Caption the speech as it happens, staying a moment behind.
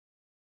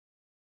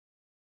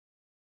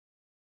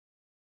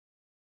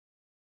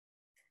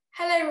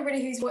Hello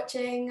everybody who's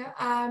watching.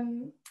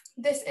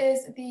 This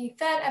is the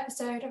third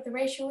episode of the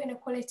Racial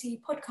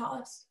Inequality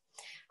podcast,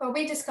 where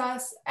we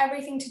discuss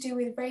everything to do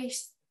with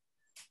race,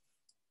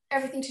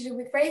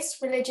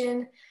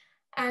 religion,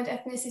 and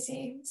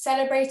ethnicity,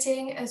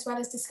 celebrating as well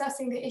as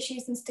discussing the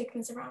issues and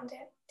stigmas around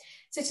it.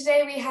 So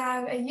today we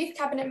have a youth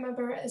cabinet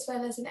member as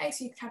well as an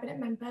ex-youth cabinet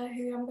member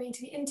who I'm going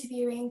to be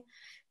interviewing,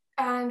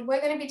 and we're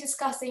going to be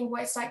discussing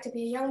what it's like to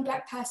be a young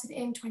Black person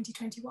in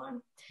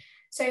 2021.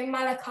 So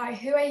Malachi,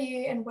 who are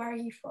you and where are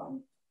you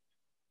from?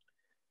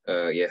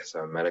 Yes,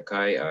 I'm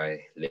Malachi.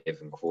 I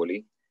live in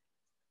Crawley.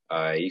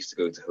 I used to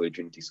go to Holy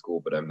Trinity School,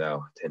 but I'm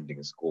now attending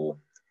a school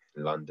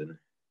in London.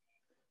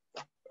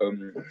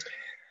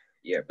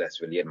 Yeah,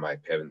 that's really it. My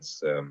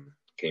parents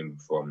came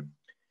from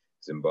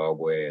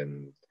Zimbabwe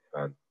and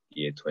around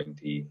year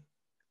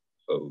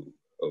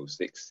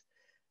 2006.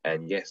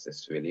 And yes,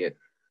 that's really it.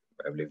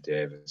 I've lived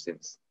there ever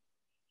since.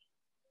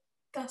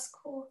 That's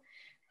cool.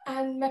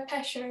 And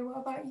Mapesho, what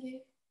about you?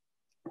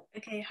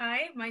 Okay,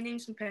 hi, my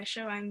name's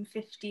Mapesho. I'm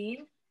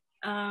 15.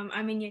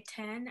 I'm in year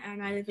 10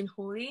 and I live in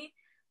Hawley.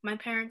 My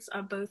parents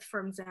are both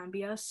from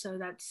Zambia, so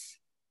that's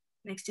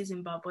next to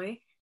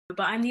Zimbabwe.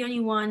 But I'm the only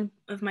one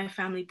of my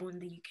family born in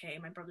the UK.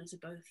 My brothers are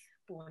both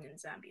born in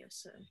Zambia,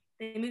 so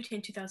they moved here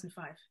in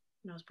 2005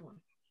 when I was born.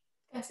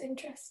 That's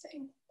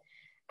interesting.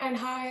 And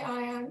hi,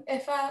 I am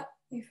Ifa.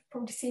 You've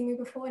probably seen me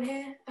before in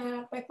here.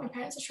 Both my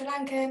parents are Sri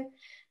Lankan.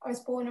 I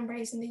was born and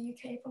raised in the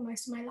UK for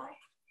most of my life.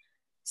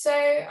 So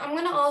I'm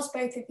going to ask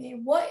both of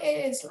you, what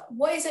is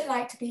it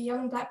like to be a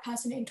young Black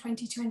person in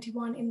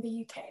 2021 in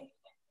the UK?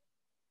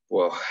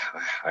 Well,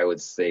 I would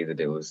say that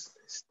it was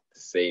the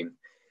same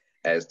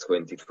as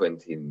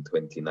 2020 and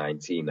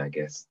 2019, I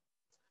guess.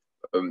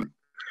 Of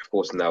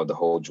course, now the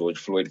whole George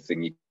Floyd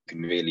thing, you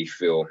can really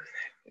feel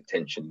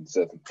tension in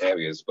certain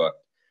areas,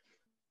 but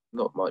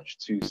not much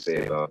to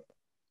say about it.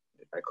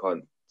 I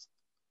can't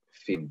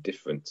feel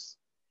difference.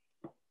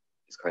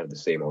 It's kind of the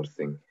same old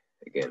thing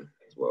again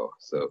as well.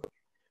 So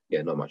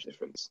yeah, not much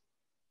difference.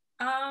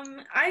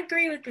 I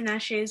agree with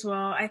Binashe as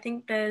well. I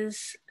think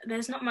there's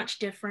not much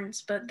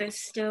difference, but there's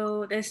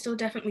still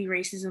definitely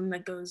racism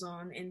that goes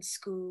on in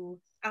school,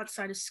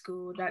 outside of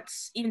school.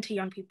 That's even to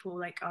young people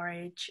like our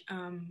age,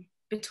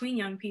 between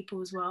young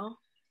people as well,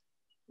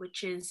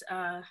 which is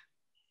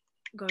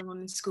going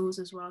on in schools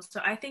as well.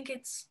 So I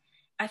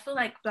feel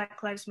like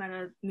Black Lives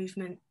Matter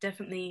movement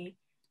definitely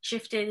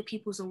shifted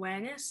people's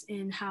awareness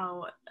in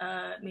how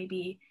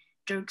maybe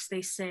jokes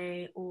they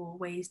say or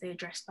ways they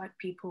address Black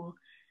people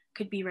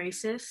could be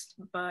racist,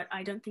 but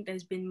I don't think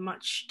there's been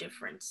much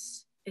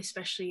difference,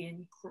 especially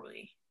in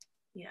Crawley.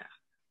 Yeah.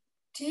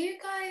 Do you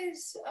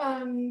guys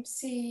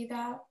see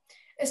that,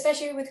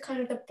 especially with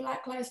kind of the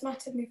Black Lives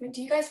Matter movement,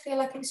 do you guys feel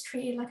like it's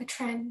treated like a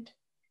trend?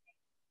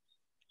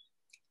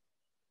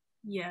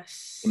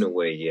 Yes. In a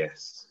way,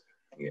 yes.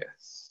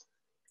 Yes.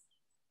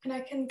 And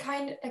I can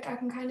kind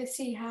of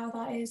see how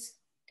that is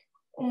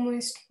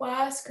almost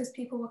worse because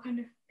people were kind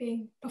of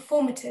being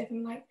performative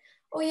and like,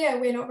 oh yeah,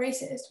 we're not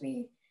racist,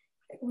 we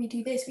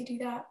do this, we do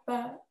that,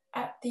 but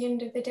at the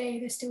end of the day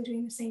they're still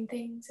doing the same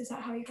things. Is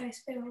that how you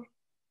guys feel?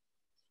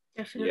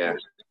 Definitely.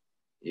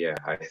 Yeah,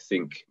 I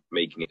think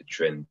making it a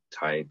trend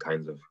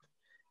kind of,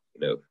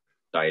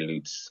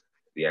 dilutes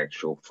the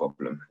actual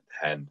problem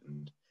at hand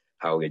and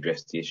how we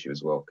address the issue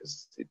as well,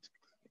 because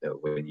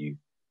when you're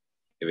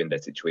in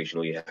that situation,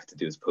 all you have to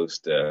do is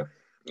post a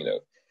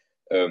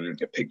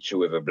picture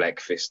with a black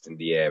fist in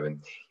the air,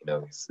 and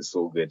it's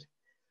all good.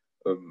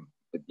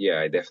 But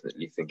yeah, I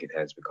definitely think it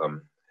has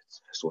become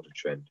a sort of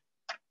trend.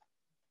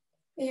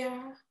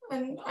 Yeah,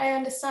 and I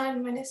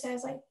understand when it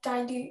says like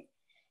dilute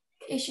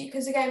issue,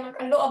 because again, like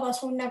a lot of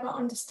us will never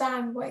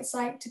understand what it's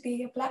like to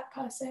be a Black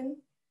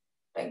person.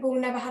 Like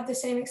we'll never have the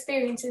same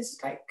experiences.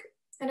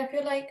 And I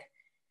feel like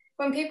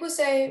when people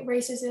say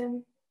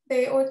racism,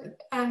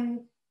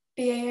 and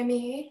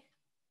BAME,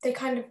 they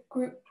kind of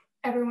group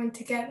everyone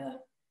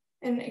together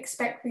and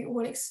expect we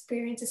all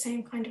experience the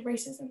same kind of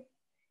racism.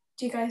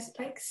 Do you guys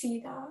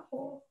see that?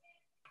 Or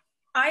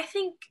I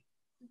think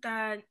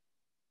that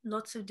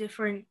lots of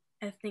different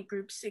ethnic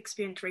groups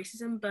experience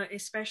racism, but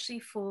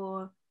especially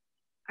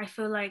I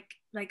feel like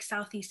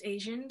Southeast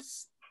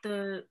Asians,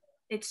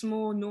 it's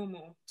more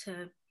normal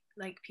to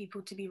like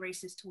people to be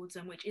racist towards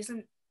them, which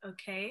isn't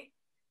okay.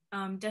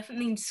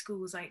 Definitely in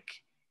schools,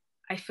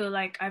 I feel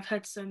like I've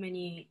heard so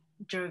many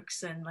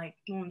jokes and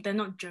they're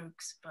not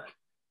jokes, but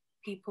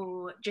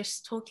people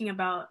just talking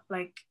about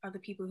like other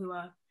people who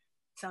are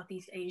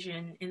Southeast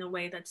Asian in a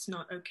way that's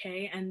not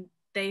okay, and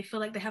they feel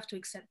like they have to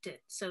accept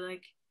it. So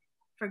like,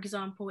 for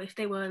example, if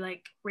they were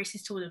like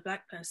racist toward a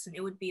Black person,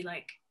 it would be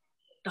like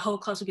the whole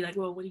class would be like,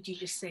 well, what did you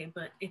just say?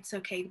 But it's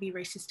okay to be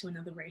racist to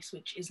another race,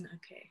 which isn't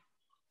okay.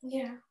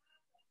 Yeah,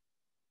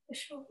 for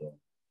sure.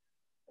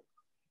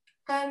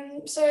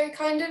 So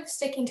kind of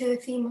sticking to the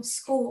theme of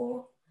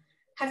school,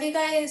 have you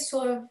guys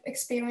sort of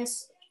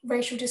experienced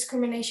racial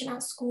discrimination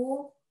at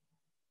school?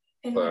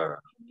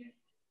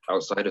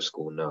 Outside of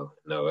school, no.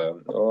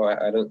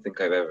 I don't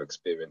think I've ever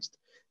experienced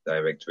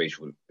direct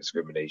racial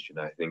discrimination.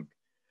 I think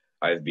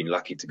I've been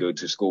lucky to go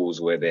to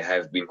schools where there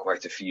have been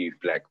quite a few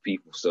black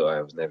people, so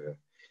I was never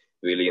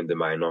really in the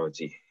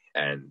minority,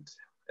 and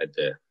at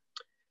the,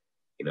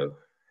 you know,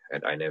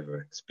 and I never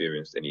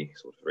experienced any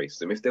sort of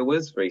racism. If there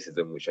was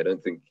racism, which I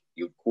don't think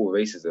you'd call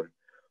racism,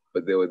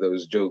 but there were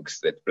those jokes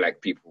that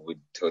black people would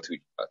tell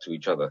to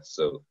each other.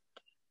 So,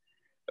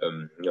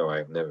 no,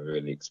 I've never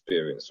really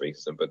experienced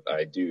racism, but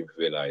I do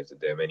realize that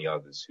there are many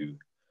others who,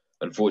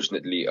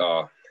 unfortunately,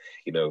 are,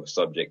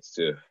 subject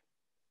to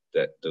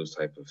those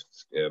type of,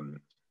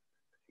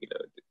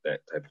 that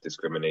type of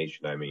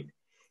discrimination. I mean,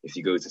 if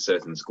you go to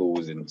certain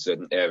schools in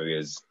certain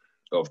areas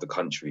of the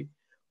country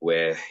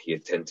where you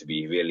tend to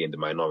be really in the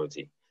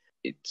minority,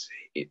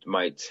 it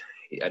might,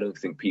 I don't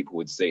think people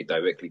would say it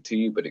directly to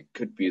you, but it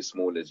could be as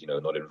small as,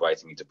 not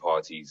inviting you to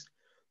parties,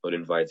 not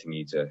inviting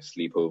you to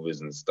sleepovers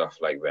and stuff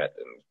like that.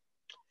 And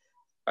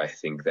I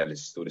think that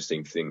is still the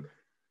same thing.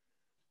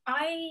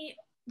 I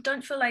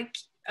don't feel like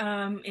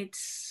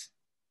it's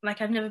like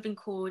I've never been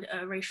called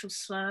a racial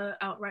slur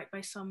outright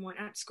by someone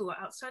at school or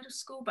outside of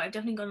school, but I've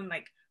definitely gotten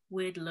like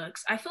weird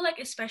looks. I feel like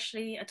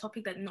especially a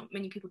topic that not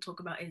many people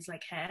talk about is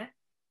like hair.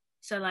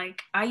 So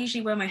like I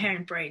usually wear my hair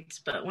in braids,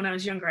 but when I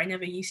was younger, I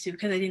never used to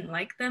because I didn't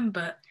like them.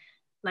 But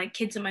like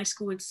kids in my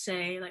school would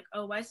say like,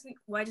 "Oh,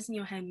 why doesn't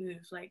your hair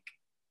move? Like,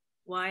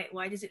 why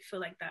does it feel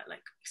like that?"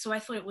 Like, so I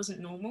thought it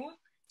wasn't normal.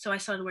 So I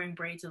started wearing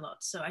braids a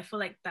lot. So I feel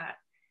like that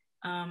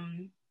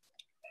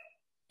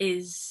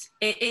is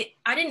it.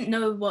 I didn't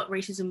know what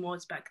racism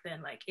was back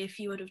then. Like, if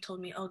you would have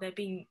told me, "Oh,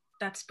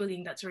 that's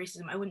bullying, that's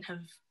racism," I would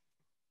have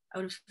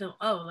thought,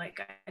 "Oh, like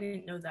I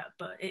didn't know that,"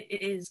 but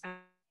it is.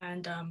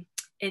 And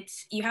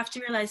it's, you have to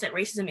realize that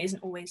racism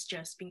isn't always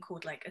just being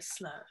called like a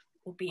slur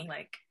or being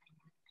like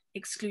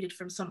excluded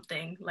from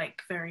something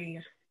like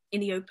very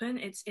in the open.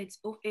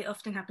 It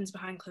often happens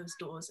behind closed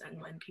doors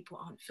and when people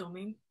aren't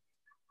filming.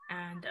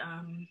 And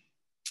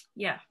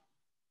yeah.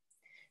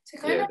 So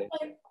kind of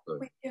like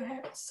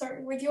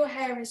with your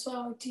hair as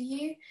well,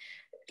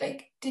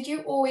 did you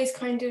always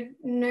kind of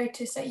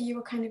notice that you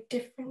were kind of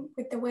different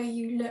with the way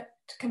you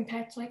looked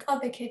compared to like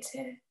other kids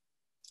here?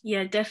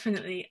 Yeah,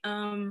 definitely.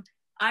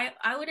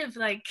 I would have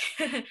like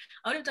I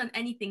would have done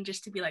anything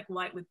just to be like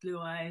white with blue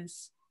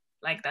eyes.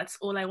 Like that's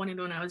all I wanted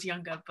when I was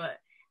younger. But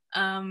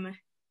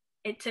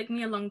it took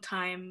me a long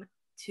time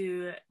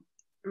to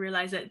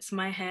realize that it's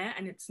my hair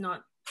and it's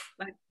not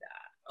like,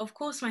 of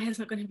course my hair's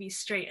not going to be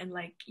straight and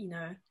like,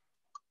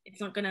 it's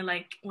not going to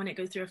like, when it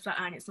goes through a flat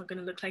iron, it's not going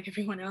to look like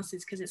everyone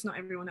else's because it's not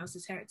everyone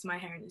else's hair. It's my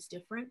hair and it's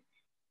different.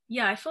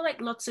 Yeah, I feel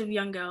like lots of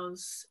young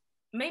girls,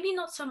 maybe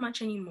not so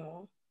much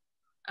anymore.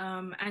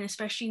 And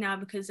especially now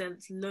because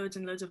there's loads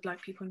and loads of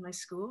black people in my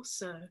school.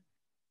 So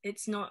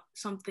it's not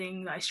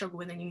something that I struggle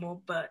with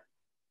anymore, but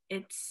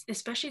it's,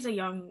 especially as a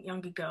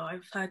younger girl,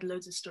 I've heard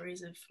loads of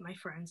stories of my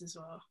friends as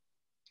well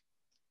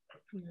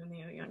when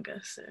they were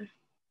younger. So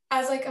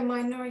as like a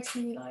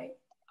minority, like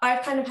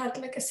I've kind of had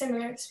like a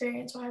similar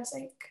experience where I was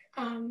like,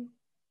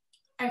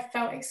 I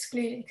felt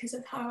excluded because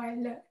of how I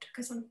looked,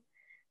 because I'm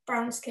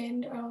brown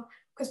skinned, or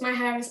because my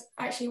hair is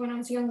actually, when I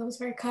was younger, was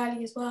very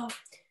curly as well,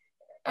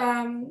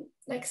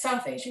 like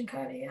South Asian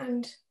curly,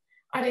 and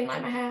I didn't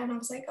like my hair, and I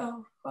was like,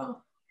 oh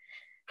well.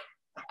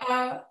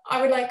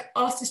 I would like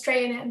ask to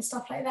straighten it and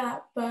stuff like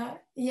that,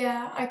 but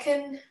yeah, I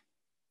can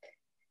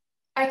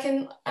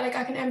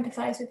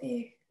empathize with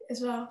you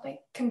as well, like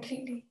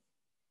completely.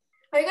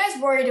 Are you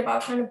guys worried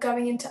about kind of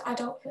going into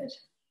adulthood?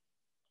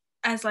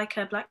 as like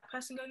a black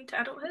person going into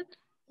adulthood?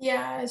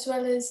 Yeah, as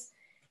well as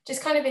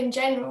just kind of in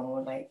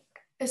general, like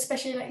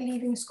especially like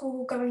leaving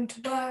school, going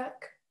to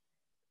work.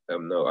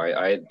 No,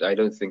 I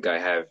don't think I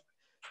have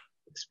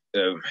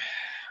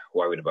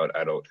worried about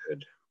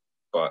adulthood,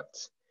 but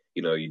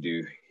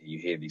you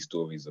hear these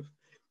stories of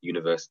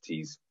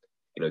universities,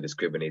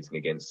 discriminating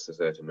against a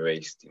certain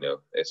race,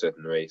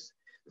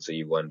 and so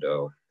you wonder,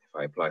 oh, if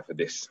I apply for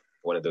this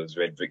one of those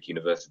red brick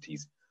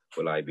universities,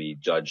 will I be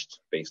judged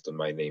based on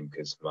my name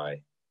because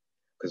my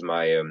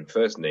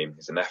first name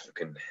is an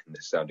African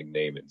sounding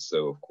name, and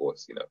so of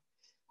course,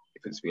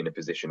 it puts me in a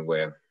position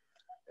where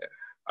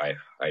I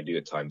do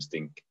at times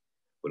think,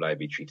 will I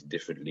be treated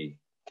differently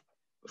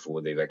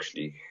before they've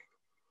actually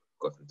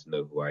gotten to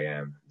know who I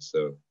am?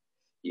 So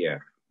yeah,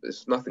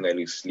 there's nothing I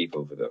lose sleep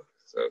over though.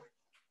 So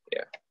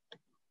yeah.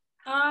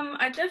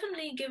 I've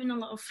definitely given a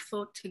lot of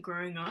thought to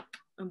growing up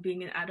and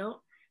being an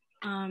adult.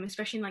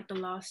 Especially in like the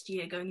last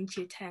year, going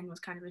into year 10 was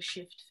kind of a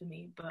shift for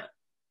me. But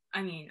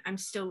I mean, I'm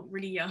still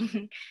really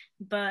young.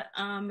 But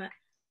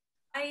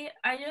I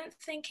don't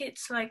think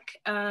it's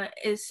like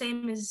it's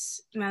same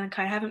as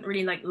Malachi. I haven't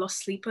really like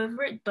lost sleep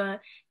over it,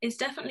 but it's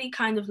definitely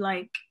kind of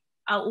like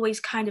I'll always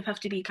kind of have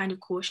to be kind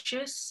of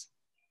cautious.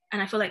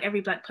 And I feel like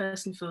every black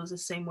person feels the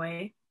same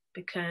way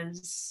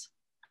because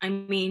I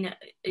mean,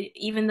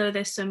 even though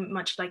there's so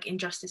much like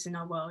injustice in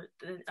our world,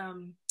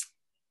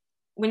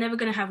 we're never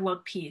going to have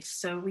world peace.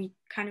 So we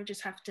kind of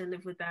just have to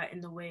live with that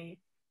in the way,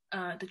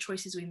 the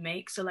choices we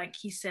make. So like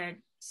he said,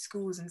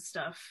 schools and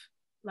stuff,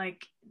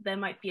 like there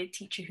might be a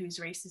teacher who's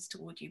racist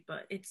toward you,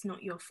 but it's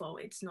not your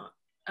fault. It's not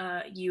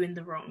you in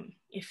the wrong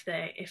if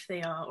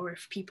they are, or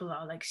if people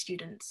are like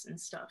students and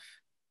stuff.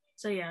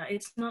 So yeah,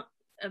 it's not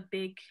a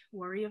big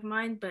worry of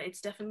mine, but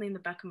it's definitely in the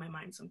back of my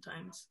mind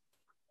sometimes.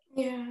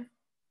 Yeah,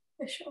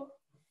 for sure.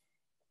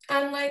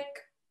 And like,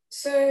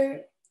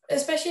 so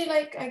especially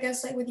like, I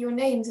guess like with your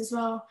names as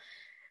well,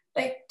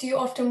 like, do you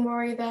often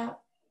worry that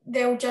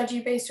they'll judge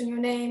you based on your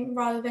name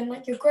rather than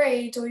like your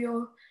grades or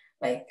your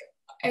like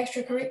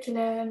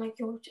extracurricular and like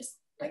your just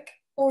like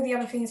all the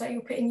other things that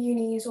you'll put in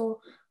unis or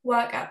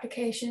work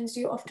applications?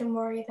 Do you often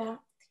worry that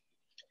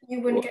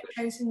you wouldn't Well,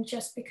 get chosen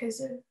just because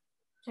of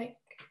like?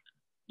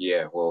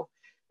 yeah, well,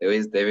 there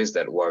is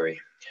that worry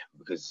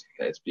because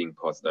as being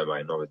part of the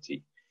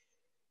minority,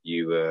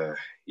 you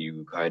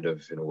kind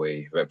of in a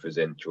way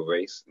represent your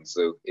race, and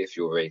so if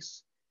your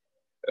race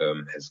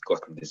has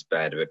gotten this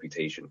bad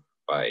reputation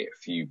by a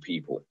few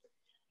people,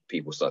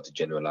 people start to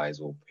generalize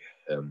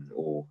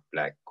or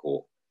black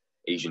or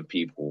Asian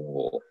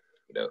people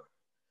or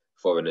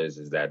foreigners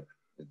is that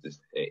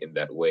in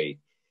that way.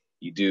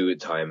 You do at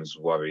times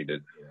worry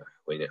that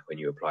when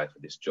you apply for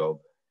this job,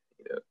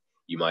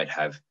 you might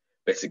have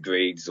better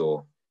grades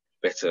or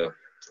better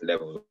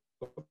levels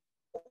of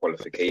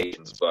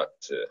qualifications, but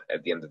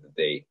at the end of the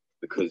day,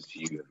 because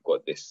you have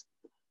got this,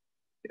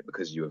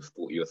 because you're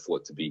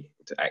thought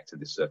to act in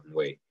this certain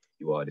way,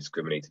 you are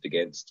discriminated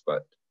against.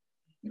 But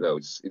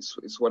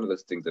it's one of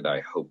those things that I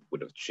hope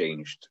would have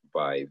changed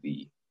by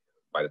the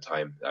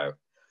time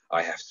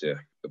I have to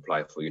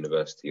apply for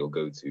university or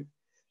go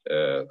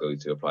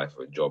to apply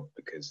for a job,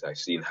 because I've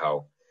seen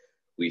how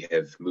we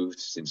have moved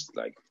since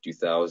like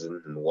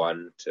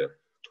 2001 to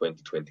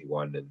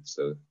 2021, and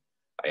so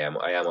I am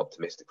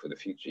optimistic for the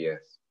future.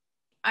 Yes.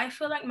 I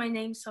feel like my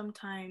name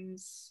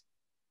sometimes,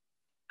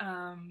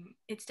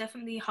 it's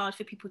definitely hard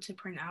for people to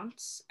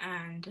pronounce,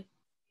 and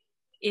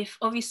if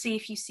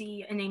you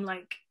see a name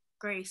like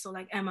Grace or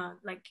like Emma,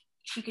 like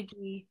she could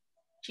be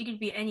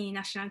any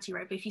nationality,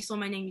 right? But if you saw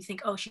my name, you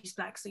think, oh, she's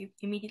black, so you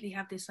immediately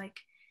have this like,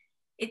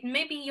 it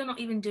maybe you're not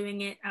even doing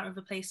it out of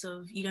a place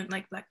of you don't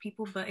like black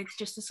people, but it's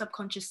just a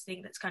subconscious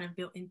thing that's kind of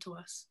built into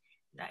us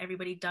that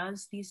everybody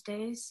does these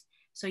days.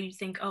 So you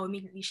think, oh,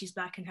 immediately she's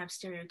black, and have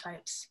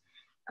stereotypes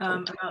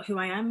about who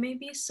I am,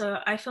 maybe. So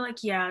I feel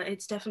like, yeah,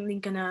 it's definitely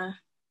gonna,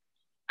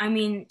 I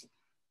mean,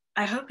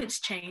 I hope it's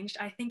changed.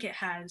 I think it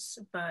has,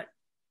 but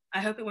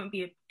I hope it won't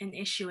be an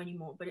issue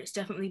anymore. But it's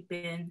definitely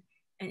been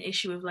an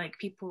issue of like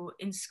people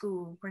in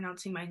school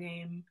pronouncing my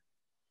name,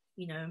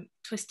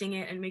 twisting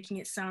it and making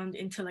it sound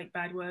into like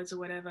bad words or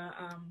whatever.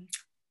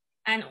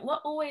 And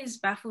what always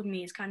baffled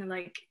me is kind of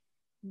like,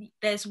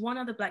 there's one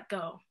other black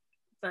girl,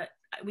 but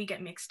we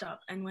get mixed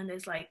up. And when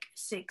there's like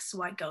 6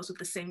 white girls with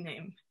the same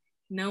name,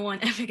 no one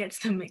ever gets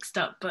them mixed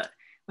up. But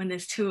when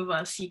there's 2 of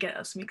us, you get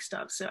us mixed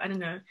up. So I don't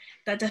know.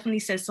 That definitely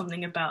says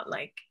something about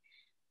like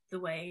the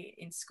way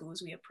in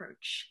schools we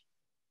approach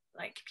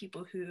like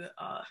people who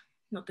are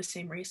not the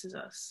same race as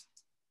us.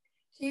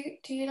 Do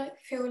you like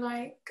feel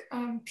like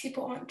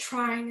people aren't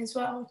trying as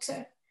well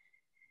to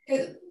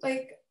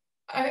like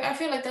I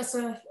feel like that's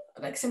a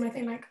like similar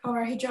thing like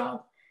our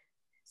hijab.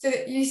 So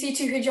you see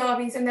 2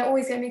 hijabis and they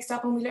always get mixed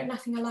up and we look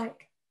nothing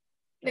alike.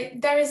 Like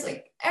there is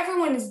like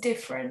everyone is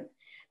different.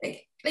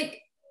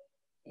 Like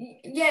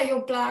yeah,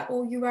 you're black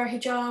or you wear a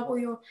hijab or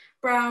you're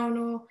brown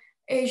or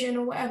Asian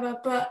or whatever,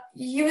 but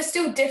you are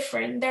still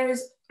different. There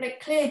is like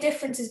clear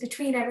differences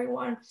between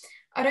everyone.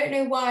 I don't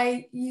know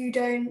why you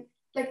don't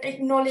like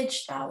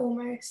acknowledge that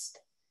almost.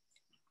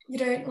 You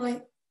don't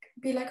like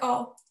be like,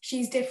 oh,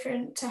 she's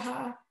different to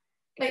her.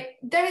 Like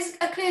there is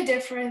a clear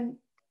difference.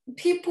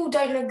 People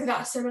don't look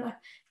that similar.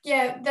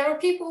 Yeah, there are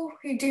people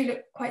who do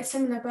look quite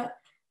similar, but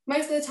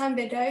most of the time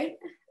they don't.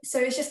 So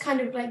it's just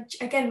kind of like,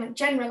 again, like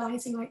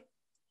generalizing. Like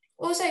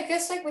also, I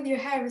guess like with your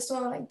hair as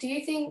well, like do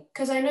you think,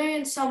 because I know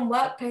in some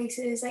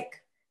workplaces,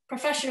 like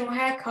professional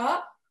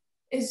haircut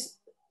is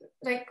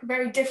like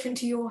very different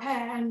to your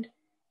hair and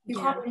you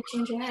Yeah. can't really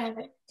change your hair.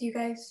 Like, do you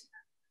guys?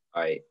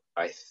 I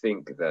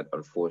think that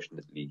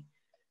unfortunately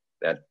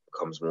that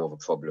becomes more of a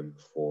problem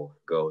for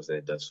girls than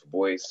it does for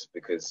boys,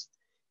 because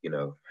you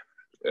know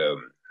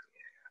um,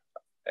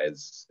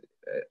 as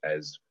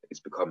as it's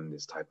become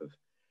this type of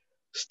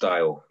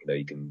style,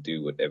 you can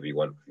do whatever you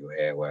want with your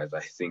hair, whereas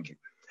I think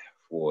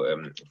for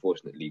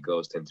unfortunately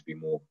girls tend to be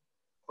more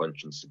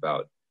conscious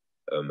about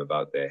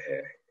their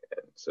hair,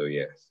 and so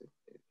yes,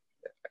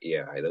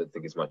 yeah, I don't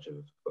think it's much of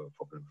a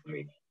problem for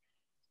me.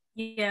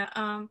 Yeah,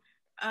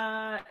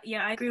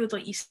 yeah, I agree with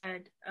what you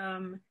said.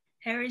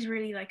 Hair is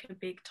really like a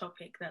big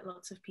topic that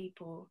lots of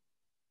people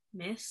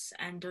miss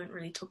and don't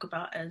really talk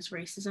about as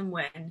racism,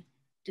 when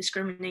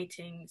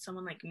discriminating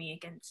someone like me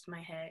against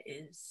my hair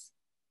is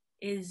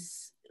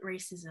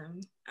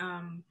racism.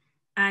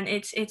 And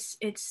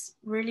it's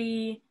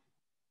really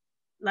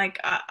like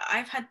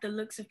I've had the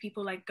looks of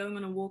people like going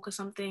on a walk or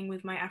something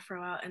with my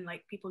afro out, and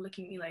like people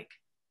looking at me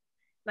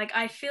like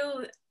I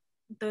feel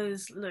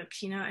those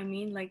looks, you know what I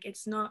mean? Like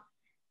it's not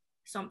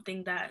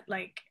something that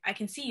like I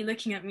can see you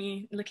looking at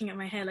me, looking at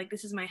my hair, like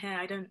this is my hair.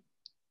 I don't,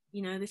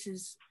 this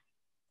is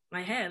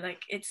my hair.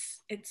 Like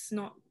it's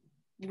not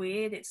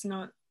weird. It's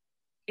not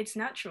it's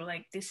natural.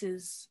 Like, this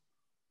is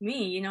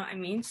me, you know what I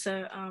mean?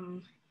 So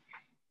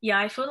yeah,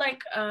 I feel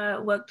like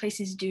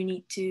workplaces do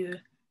need to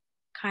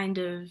kind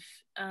of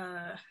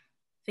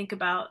think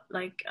about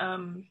like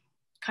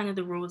kind of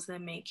the rules they're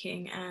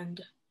making,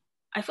 and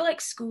I feel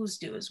like schools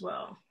do as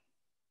well.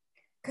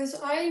 Because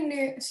I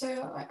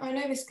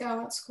know this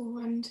girl at school,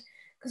 and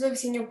because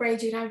obviously in your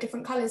braids you can have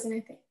different colors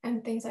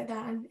and things like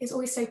that, and it's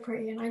always so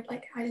pretty. And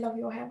I love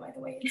your hair, by the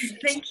way.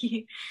 Thank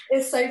you.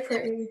 It's so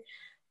pretty.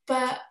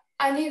 But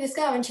I knew this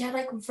girl, and she had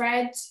like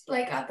red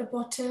like at the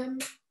bottom.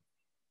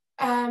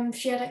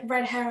 She had like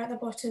red hair at the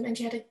bottom, and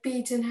she had like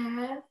beads in her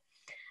hair.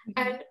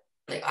 And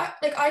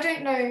I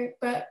don't know,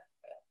 but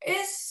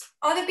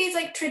are the beads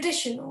like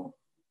traditional?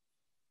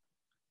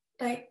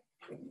 Like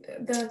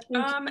the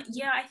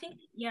yeah, I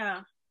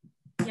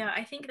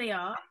think they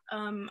are.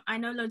 I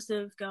know loads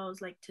of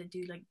girls like to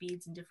do like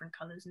beads in different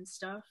colors and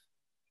stuff.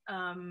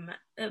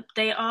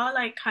 They are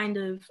like kind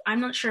of, I'm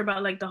not sure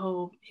about like the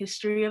whole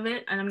history of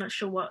it, and I'm not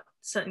sure what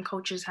certain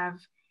cultures have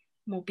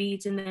more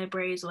beads in their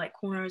braids or like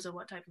corners or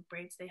what type of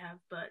braids they have,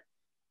 but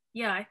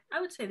yeah,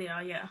 I would say they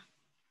are, yeah.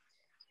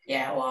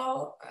 Yeah,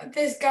 well,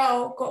 this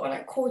girl got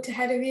like called to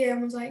head of year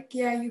and was like,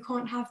 yeah, you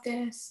can't have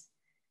this.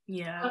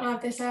 Yeah. You can't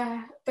have this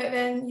hair. But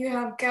then you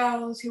have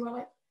girls who are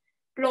like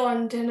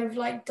blonde and have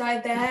like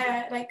dyed their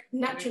hair like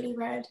naturally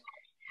red.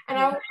 And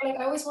I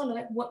always wonder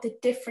like what the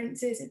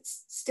difference is.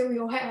 It's still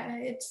your hair.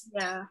 It's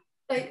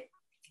like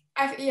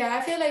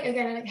I feel like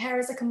again like hair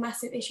is like a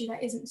massive issue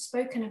that isn't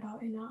spoken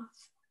about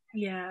enough.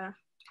 Yeah.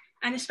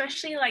 And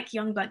especially like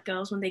young black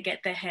girls when they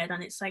get their hair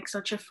done, it's like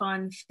such a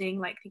fun thing,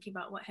 like thinking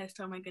about what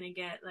hairstyle am I gonna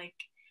get, like,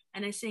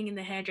 and then sitting in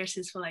the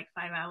hairdressers for like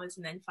 5 hours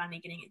and then finally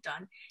getting it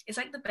done. It's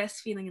like the best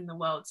feeling in the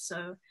world.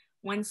 So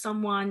when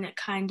someone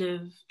kind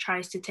of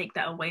tries to take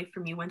that away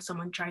from you, when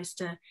someone tries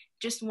to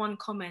just one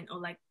comment or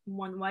like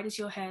one, why does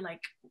your hair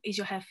like, is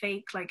your hair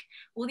fake? Like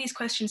all these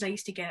questions I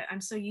used to get,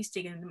 I'm so used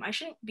to getting them. I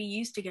shouldn't be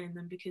used to getting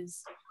them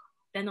because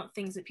they're not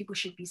things that people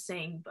should be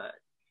saying, but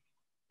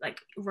like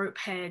rope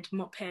head,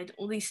 mop head,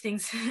 all these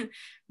things.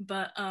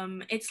 But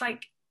it's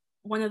like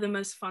one of the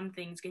most fun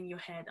things getting your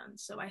hair done.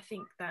 So I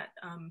think that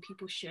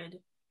people should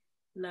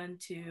learn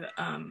to,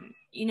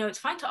 you know, it's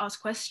fine to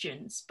ask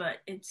questions, but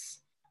it's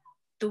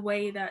the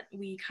way that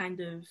we kind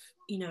of,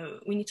 you know,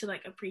 we need to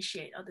like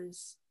appreciate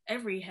others,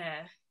 every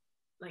hair,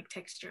 like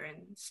texture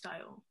and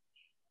style,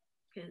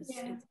 because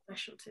it's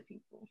special to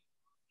people.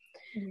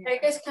 I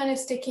guess kind of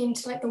sticking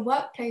to like the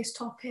workplace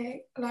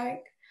topic,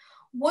 like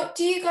what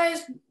do you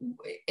guys,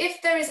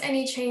 if there is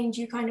any change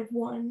you kind of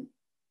want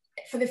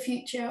for the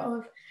future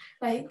of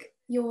like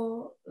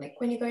your, like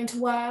when you're going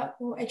to work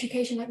or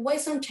education, like what are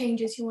some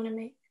changes you want to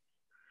make?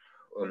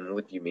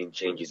 What do you mean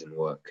changes in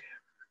work?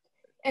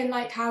 And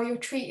like how you're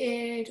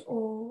treated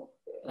or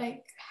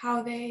like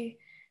how they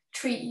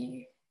treat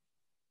you?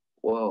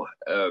 Well,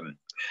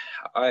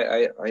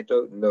 I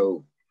don't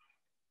know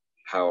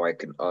how I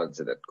can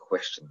answer that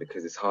question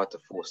because it's hard to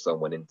force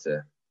someone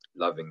into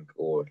loving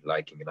or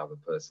liking another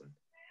person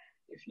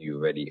if you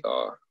already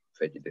are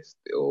prejudiced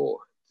or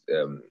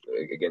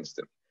against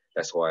them.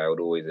 That's why I would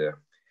always,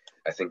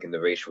 I think in the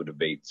racial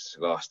debates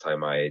last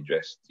time I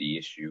addressed the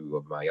issue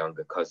of my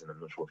younger cousin, I'm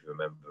not sure if you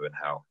remember, and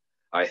how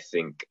I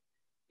think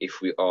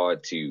if we are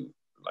to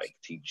like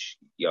teach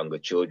younger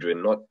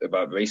children, not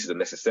about racism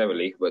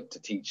necessarily, but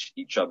to teach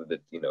each other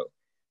that, you know,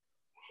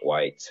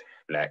 white,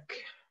 black,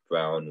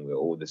 brown, we're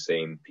all the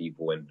same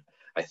people. And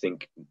I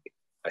think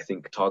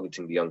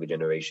targeting the younger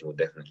generation will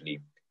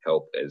definitely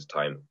help as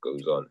time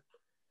goes on.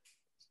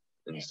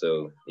 And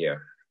so, yeah,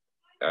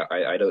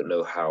 I don't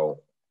know how,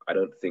 I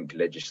don't think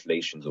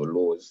legislations or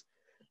laws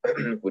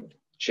would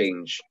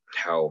change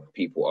how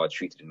people are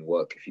treated in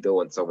work. If you don't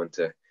want someone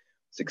to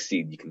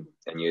succeed, you can,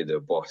 and you're the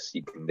boss,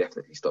 you can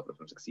definitely stop them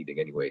from succeeding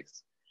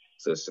anyways.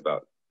 So it's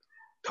about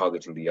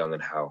targeting the young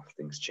and how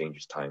things change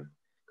as time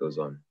goes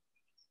on.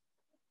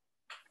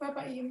 What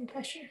about you,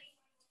 Natasha?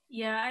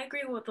 Yeah, I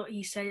agree with what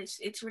he said.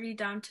 It's really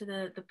down to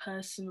the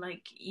person.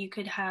 Like you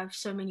could have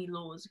so many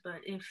laws,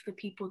 but if the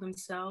people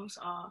themselves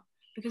are,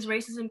 because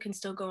racism can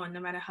still go on no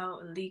matter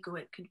how illegal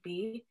it could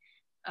be.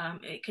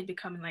 It could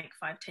become in like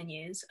 5-10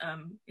 years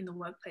in the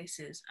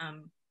workplaces.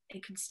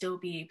 It could still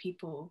be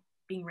people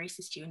being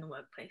racist to you in the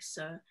workplace.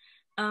 So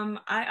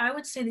I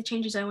would say the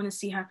changes I want to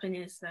see happen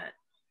is that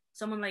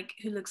someone like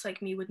who looks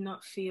like me would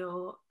not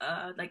feel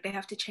like they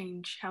have to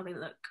change how they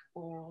look,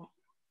 or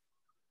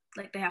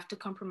like they have to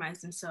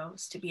compromise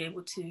themselves to be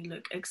able to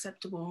look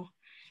acceptable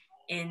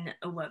in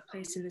a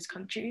workplace in this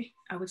country.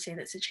 I would say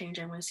that's a change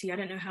I want to see. I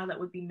don't know how that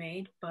would be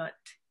made, but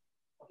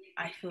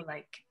I feel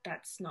like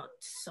that's not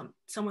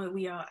somewhere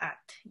we are at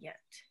yet.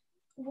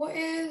 What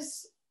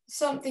is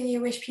something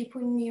you wish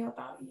people knew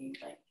about you,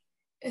 like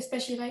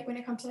especially like when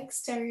it comes to like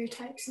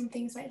stereotypes and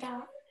things like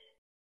that?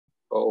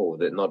 Oh,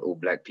 that not all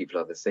black people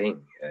are the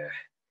same.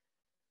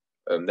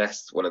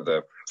 That's one of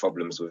the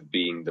problems with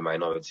being the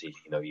minority.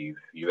 You know, you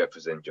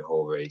represent your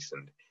whole race,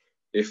 and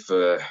if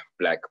a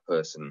black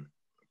person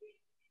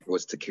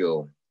was to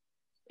kill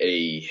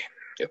a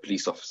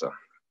police officer,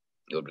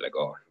 you'll be like,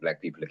 oh,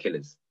 black people are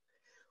killers.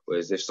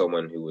 Whereas if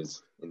someone who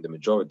was in the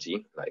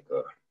majority, like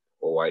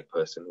a white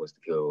person, was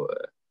to kill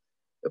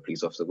a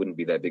police officer, wouldn't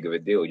be that big of a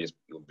deal. You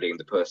blame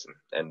the person.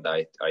 And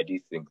I do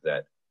think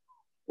that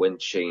when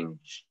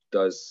change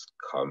does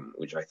come,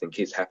 which I think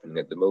is happening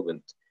at the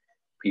moment,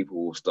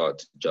 people will start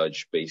to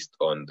judge based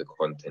on the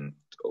content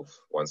of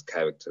one's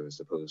character as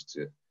opposed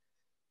to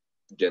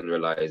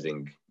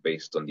generalizing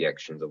based on the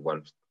actions of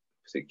one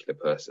particular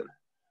person.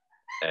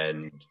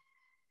 And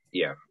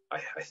yeah,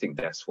 I think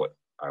that's what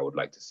I would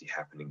like to see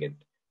happening, and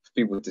for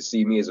people to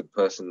see me as a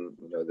person,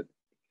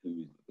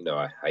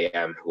 I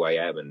am who I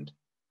am, and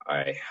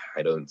I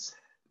don't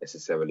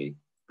necessarily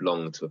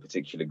belong to a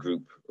particular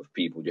group of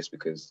people just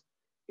because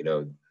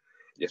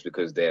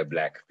they're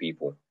Black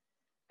people.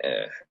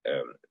 Uh,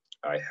 um,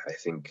 I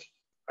think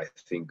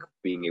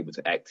being able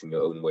to act in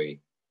your own way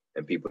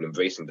and people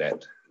embracing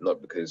that,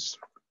 not because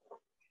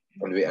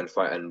and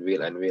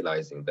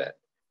realizing that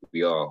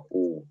we are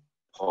all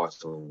part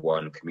of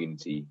one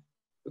community,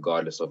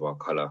 regardless of our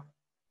color.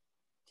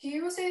 Do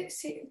you also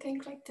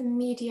think like the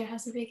media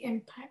has a big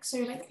impact?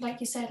 So like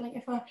you said, like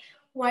if a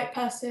white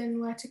person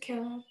were to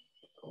kill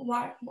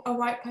a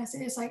white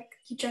person, it's like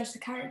you judge the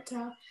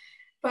character.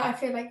 But I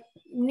feel like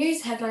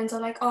news headlines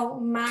are like, oh,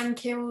 man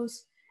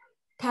kills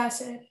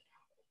person.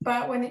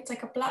 But when it's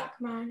like a Black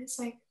man, it's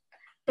like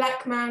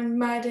Black man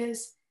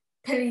murders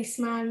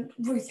policeman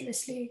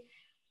ruthlessly,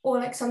 or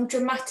like some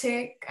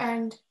dramatic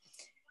and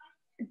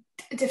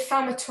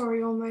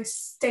defamatory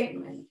almost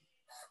statement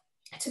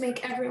to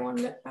make everyone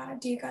look bad.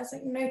 Do you guys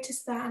like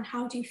notice that, and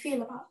how do you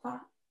feel about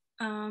that?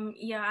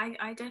 Yeah,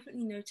 I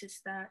definitely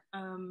noticed that.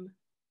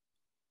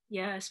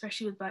 Yeah,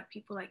 especially with Black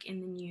people like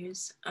in the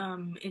news,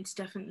 it's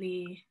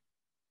definitely,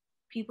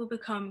 people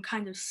become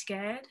kind of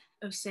scared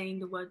of saying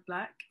the word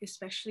Black,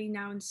 especially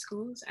now in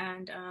schools.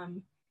 And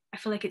I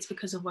feel like it's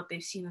because of what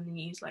they've seen on the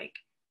news. Like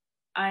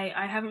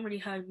I haven't really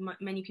heard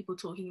many people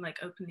talking like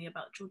openly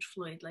about George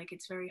Floyd. Like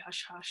it's very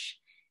hush hush,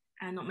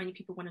 and not many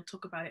people want to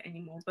talk about it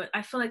anymore. But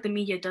I feel like the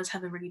media does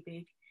have a really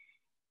big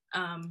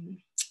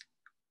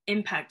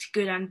impact,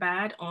 good and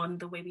bad, on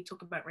the way we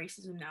talk about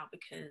racism now,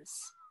 because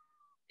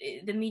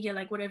the media,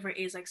 like whatever it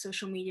is, like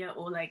social media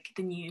or like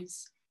the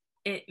news,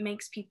 it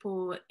makes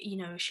people,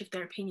 shift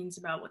their opinions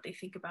about what they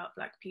think about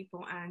Black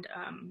people. And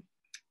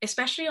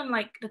especially on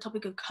like the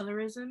topic of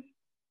colorism,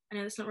 I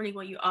know that's not really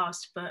what you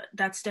asked, but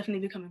that's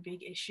definitely become a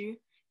big issue,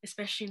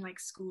 especially in like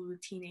school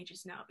with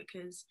teenagers now,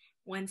 because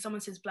when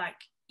someone says Black,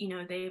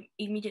 they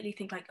immediately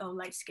think like, oh,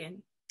 light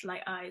skin,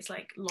 light eyes,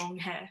 like long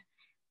hair.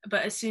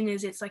 But as soon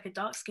as it's like a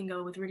dark skinned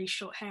girl with really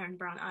short hair and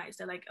brown eyes,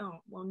 they're like, oh,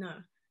 well, no.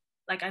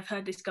 Like I've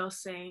heard this girl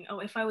saying, oh,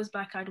 if I was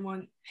Black, I'd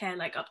want hair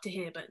like up to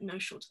here, but no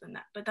shorter than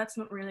that. But that's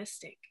not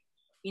realistic.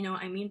 You know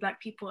what I mean? Black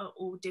people are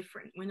all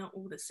different. We're not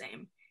all the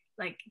same.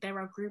 Like there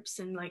are groups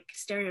and like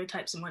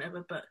stereotypes and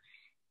whatever, but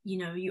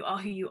you are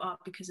who you are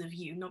because of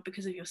you, not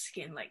because of your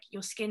skin. Like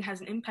your skin has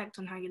an impact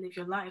on how you live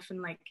your life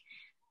and like,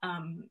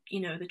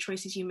 the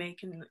choices you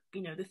make and,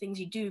 the things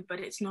you do,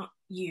 but it's not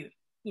you.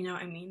 You know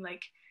what I mean?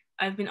 Like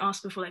I've been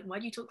asked before, like, why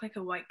do you talk like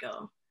a white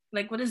girl?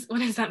 Like, what is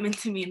that meant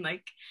to mean?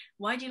 Like,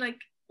 why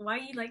are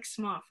you like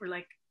smart, or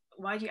like,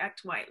 why do you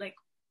act white? Like,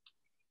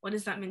 what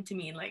does that mean to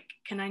me? Like,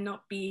 can I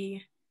not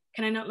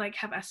like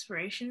have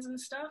aspirations and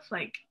stuff?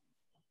 Like,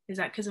 is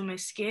that because of my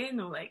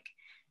skin, or like,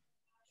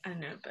 I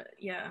don't know, but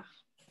yeah.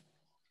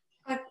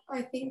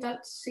 I think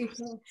that's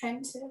super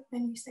offensive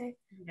when you say,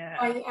 yeah,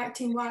 why are you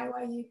acting white?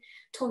 Why are you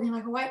talking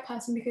like a white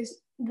person?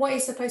 Because what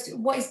is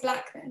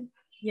Black then?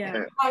 Yeah.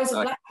 Like, how is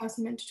a Black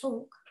person meant to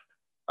talk?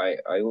 I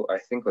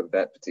think on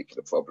that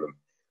particular problem,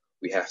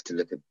 we have to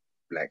look at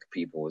Black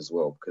people as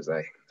well, because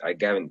I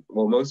guarantee,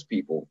 well, most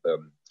people,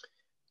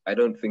 I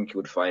don't think you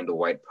would find a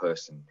white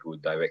person who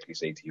would directly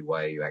say to you,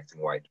 why are you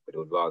acting white? But it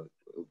would rather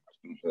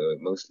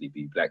mostly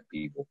be Black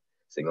people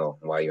saying, oh,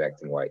 why are you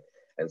acting white?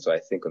 And so I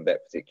think on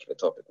that particular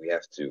topic, we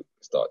have to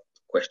start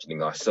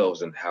questioning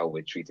ourselves and how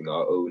we're treating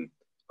our own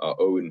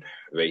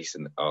race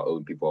and our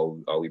own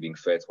people. Are we being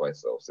fair to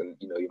ourselves? And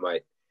you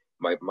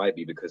might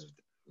be because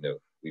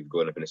we've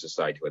grown up in a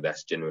society where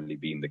that's generally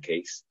been the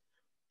case.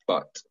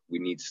 But we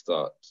need to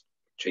start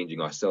changing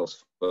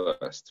ourselves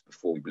first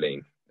before we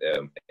blame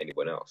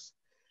anyone else.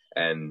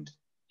 And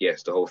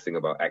yes, the whole thing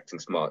about acting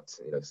smart.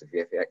 So if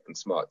you're acting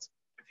smart,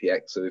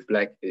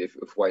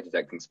 if white is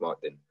acting smart,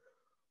 then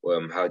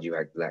how do you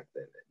act Black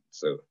then?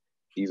 So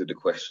these are the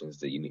questions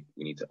that we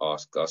need to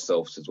ask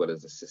ourselves, as well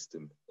as the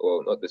system,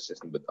 or not the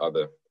system, but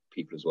other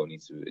people as well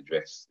need to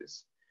address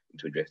this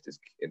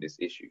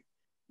issue.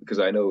 Because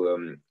I know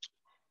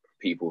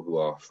people who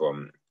are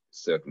from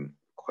certain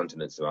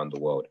continents around the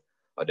world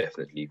are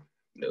definitely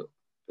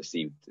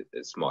perceived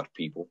as smart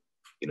people,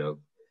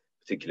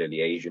 particularly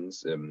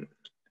Asians.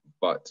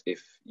 But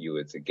if you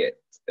were to get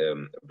a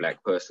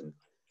Black person,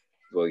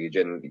 well,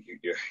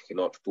 you're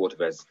not thought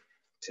of as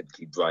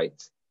typically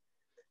bright.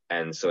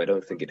 And so I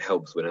don't think it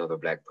helps when another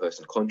Black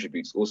person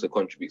contributes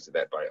to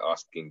that by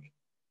asking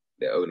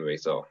their own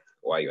race, oh,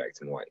 why are you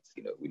acting white?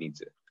 We need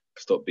to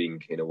stop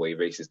being, in a way,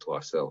 racist to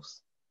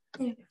ourselves.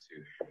 Yeah.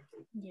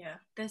 Yeah,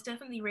 there's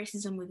definitely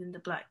racism within the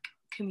Black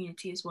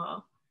community as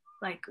well.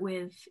 like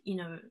with, you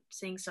know,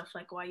 saying stuff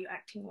like, why are you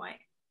acting white?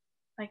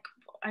 Like,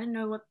 I don't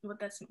know what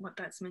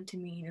that's meant to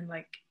mean. And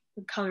like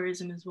the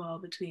colorism as well,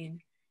 between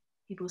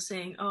people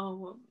saying, oh,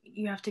 well,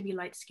 you have to be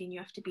light skin, you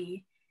have to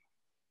be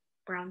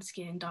brown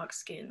skin, dark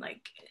skin.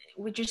 Like,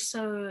 we're just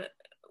so,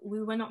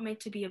 we were not made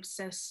to be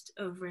obsessed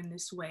over in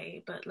this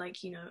way. But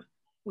like, you know,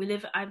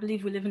 I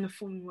believe we live in a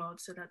fallen world,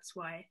 so that's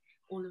why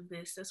all of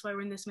this, that's why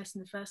we're in this mess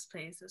in the first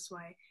place. That's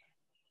why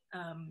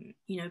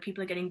you know,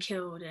 people are getting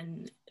killed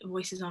and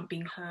voices aren't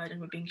being heard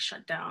and we're being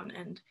shut down,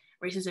 and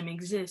racism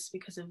exists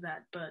because of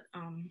that. But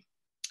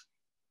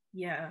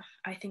yeah,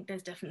 I think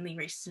there's definitely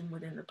racism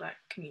within the Black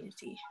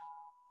community.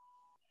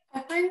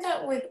 I find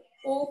that with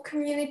all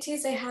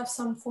communities, they have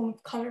some form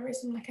of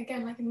colorism. Like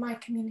again, like in my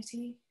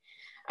community,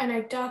 I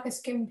know darker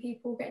skinned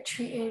people get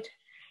treated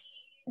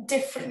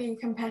differently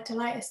compared to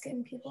lighter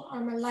skinned people.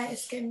 I'm a lighter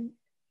skinned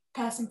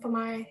person for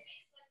my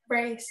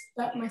race,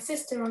 but my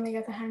sister, on the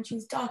other hand,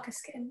 she's darker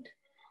skinned.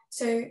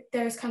 So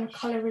there's kind of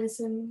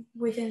colorism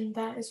within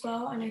that as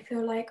well. And I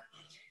feel like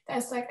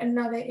that's like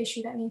another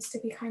issue that needs to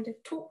be kind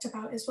of talked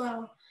about as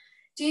well.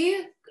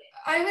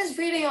 I was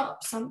reading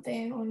up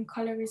something on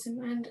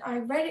colorism, and I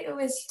read it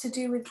was to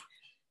do with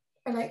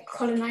like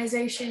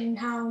colonization,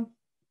 how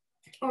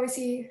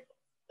obviously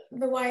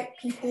the white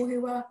people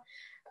who were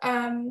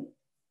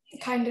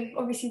kind of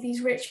obviously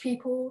these rich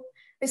people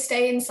would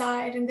stay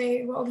inside and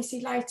they were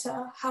obviously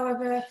lighter.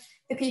 However,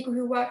 the people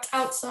who worked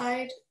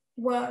outside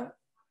were,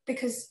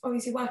 because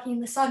obviously working in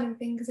the sun and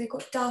things, they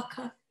got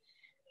darker.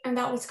 And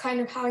that was kind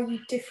of how you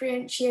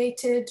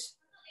differentiated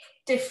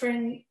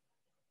different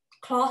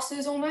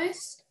classes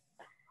almost.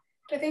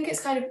 I think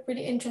it's kind of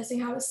really interesting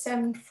how it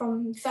stemmed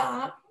from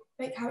that,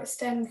 like how it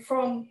stemmed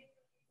from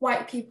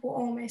white people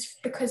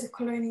almost because of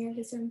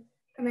colonialism,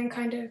 and then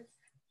kind of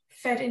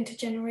fed into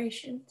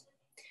generations.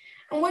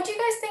 And what do you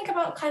guys think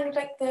about kind of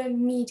like the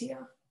media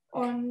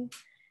on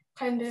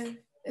kind of,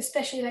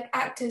 especially like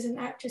actors and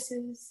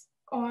actresses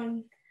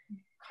on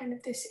kind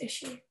of this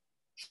issue?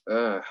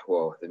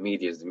 Well, the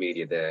media is the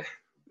media there.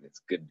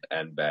 It's good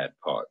and bad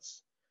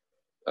parts.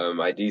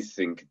 I do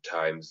think at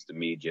times the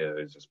media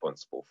is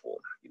responsible for,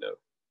 you know,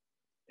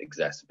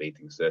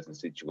 exacerbating certain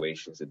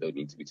situations that don't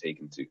need to be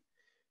taken to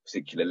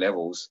particular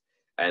levels.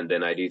 And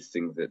then I do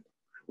think that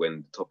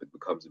when the topic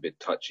becomes a bit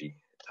touchy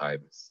at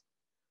times,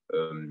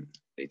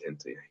 they tend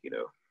to, you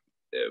know,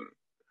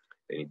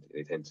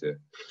 they tend to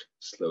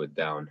slow it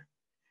down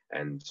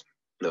and,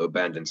 you know,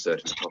 abandon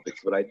certain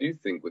topics. But I do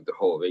think with the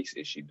whole race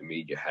issue, the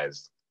media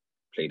has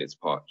played its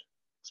part,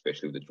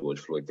 especially with the George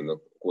Floyd thing. Of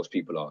course,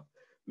 people are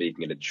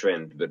making it a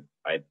trend, but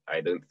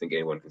I don't think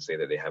anyone can say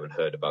that they haven't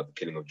heard about the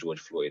killing of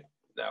George Floyd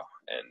now.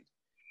 And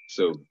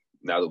so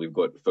now that we've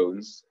got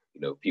phones,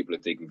 you know, people are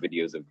taking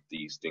videos of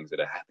these things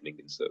that are happening.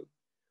 And so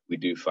we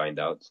do find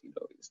out, you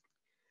know,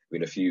 I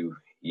mean, a few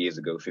years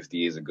ago, 50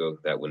 years ago,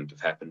 that wouldn't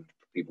have happened.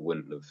 People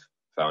wouldn't have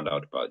found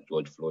out about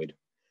George Floyd.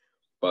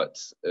 But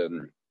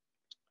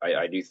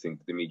I do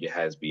think the media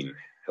has been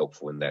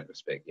helpful in that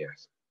respect,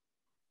 yes.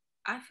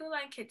 I feel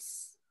like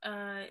it's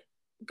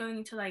going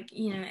into like,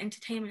 you know,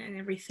 entertainment and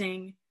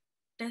everything.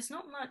 There's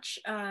not much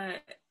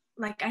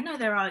like, I know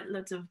there are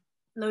loads and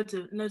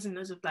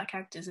loads of Black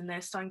actors, and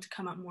they're starting to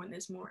come up more, and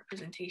there's more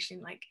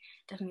representation, like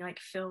definitely like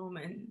film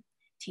and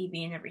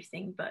TV and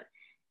everything. But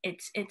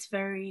it's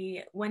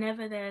very,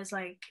 whenever there's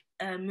like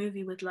a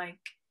movie with like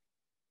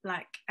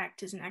Black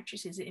actors and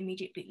actresses, it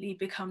immediately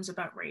becomes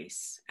about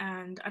race.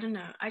 And I don't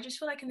know, I just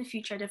feel like in the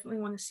future I definitely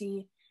want to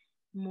see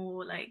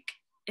more, like,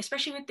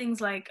 especially with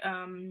things like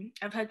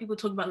I've heard people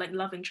talk about like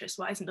love interest.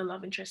 Why isn't the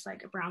love interest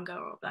like a brown girl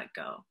or a Black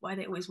girl? Why are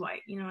they always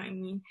white? You know what I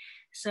mean?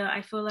 So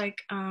I feel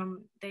like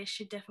there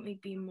should definitely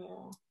be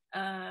more,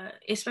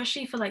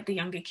 especially for like the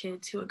younger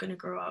kids who are going to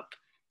grow up.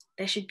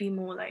 There should be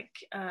more like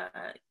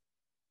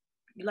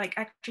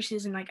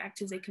actresses and like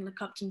actors they can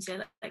look up to and say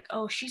like,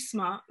 oh, she's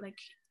smart, like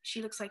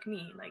she looks like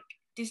me. Like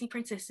Disney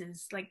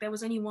princesses, like there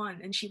was only one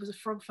and she was a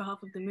frog for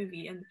half of the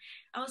movie, and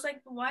I was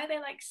like, why are there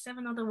like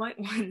 7 other white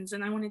ones?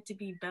 And I wanted to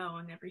be Belle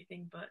and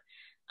everything. But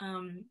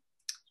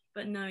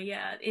no,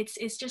 yeah,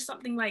 it's just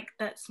something like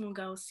that small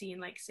girls see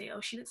and like say,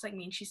 oh, she looks like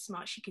me and she's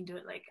smart, she can do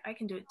it, like I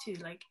can do it too.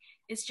 Like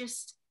it's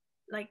just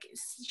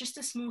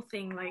a small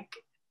thing,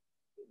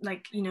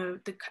 like you know,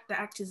 the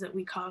actors that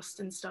we cast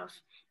and stuff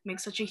make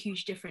such a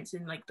huge difference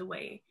in like the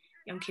way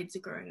young kids are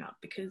growing up,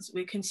 because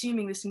we're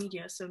consuming this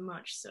media so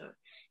much. So,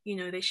 you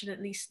know, they should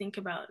at least think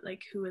about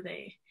like, who are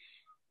they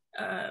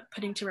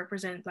putting to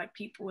represent Black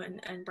people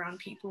and brown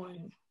people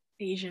and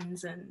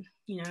Asians and,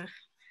 you know,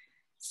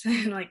 so,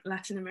 like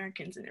Latin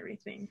Americans and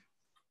everything.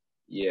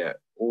 Yeah.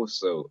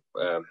 Also,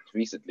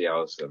 recently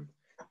I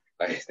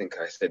think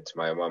I said to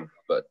my mum,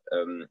 but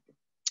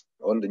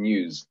on the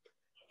news,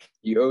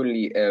 you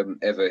only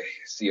ever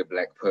see a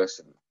Black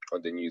person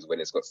on the news when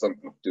it's got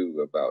something to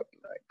do about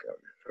like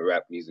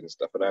rap music and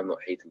stuff. And I'm not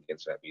hating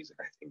against rap music.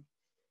 I think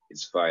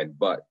it's fine.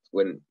 But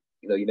when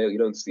you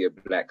don't see a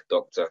Black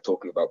doctor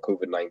talking about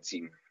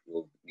COVID-19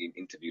 or being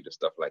interviewed and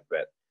stuff like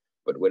that.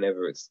 But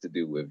whenever it's to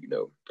do with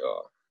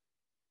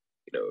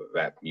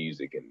rap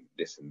music and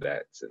this and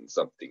that, and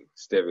something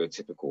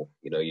stereotypical.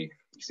 You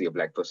see a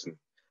black person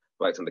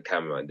right on the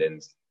camera, and then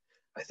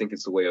I think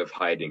it's a way of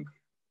hiding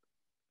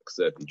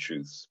certain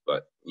truths.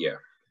 But yeah,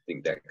 I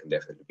think that can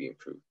definitely be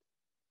improved.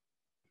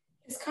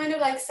 It's kind of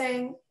like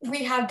saying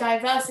we have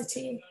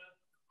diversity,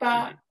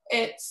 but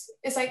it's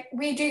like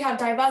we do have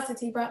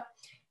diversity, but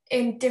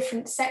in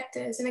different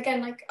sectors. And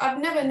again, like I've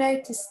never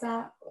noticed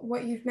that,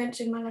 what you've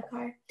mentioned,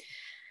 Malachi.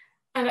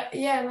 And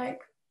yeah, like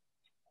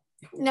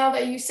now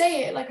that you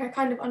say it, like I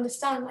kind of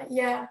understand, like,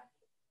 yeah,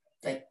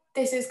 like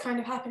this is kind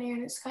of happening,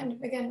 and it's kind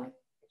of, again,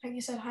 like you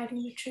said,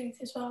 hiding the truth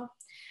as well.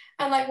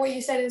 And like what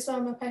you said as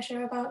well,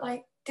 Mapesha, about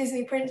like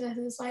Disney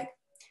princesses, like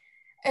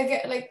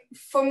again, like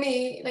for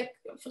me, like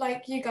for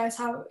like you guys,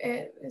 how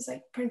it was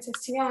like Princess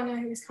Tiana,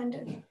 who was kind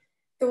of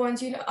the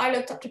ones I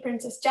looked up to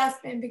Princess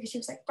Jasmine because she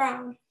was like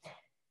brown,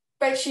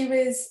 but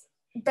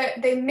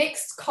they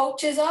mixed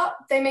cultures up.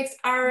 They mixed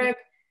Arab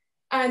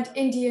and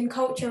Indian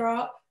culture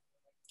up,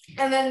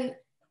 and then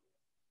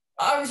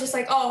I was just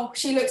like, oh,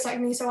 she looks like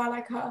me, so I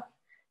like her.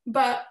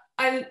 But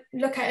I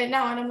look at it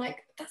now and I'm like,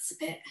 that's a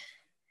bit,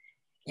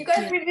 you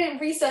guys really didn't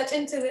research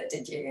into it,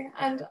 did you?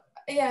 And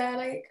yeah,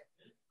 like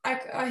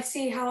I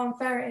see how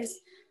unfair it is.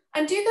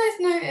 And do you guys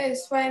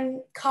notice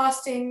when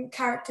casting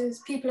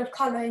characters, people of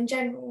color in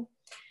general,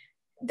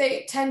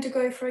 they tend to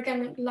go for,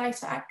 again, like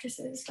lighter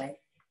actresses? Like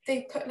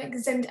they put like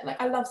Zendaya,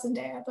 like I love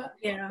Zendaya, but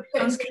yeah,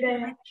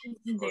 Zendaya.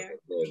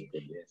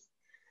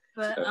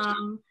 But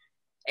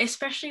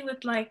especially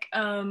with like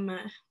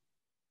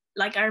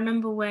I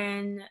remember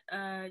when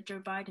Joe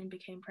Biden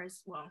became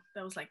president. Well,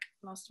 that was like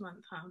last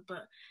month, huh?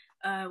 But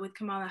with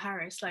Kamala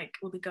Harris, like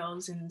all the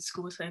girls in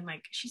school were saying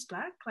like she's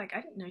black. Like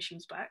I didn't know she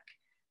was black.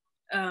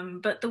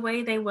 But the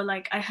way they were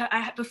like,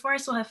 before I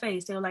saw her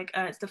face, they were like,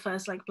 it's the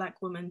first like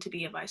black woman to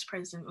be a vice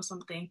president or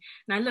something.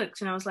 And I looked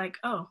and I was like,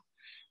 oh.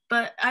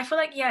 But I feel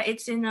like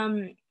it's in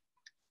in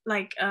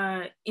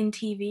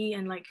TV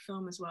and like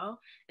film as well,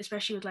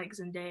 especially with like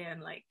Zendaya,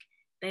 and like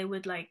they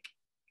would like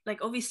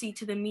obviously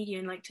to the media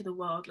and like to the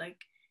world, like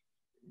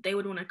they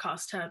would want to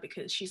cast her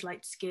because she's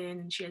light skinned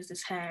and she has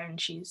this hair and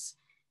she's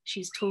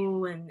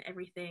tall and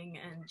everything,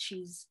 and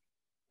she's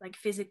like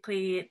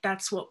physically,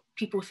 that's what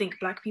people think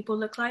black people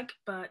look like.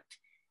 But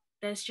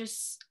there's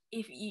just,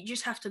 if you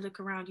just have to look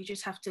around, you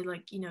just have to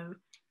like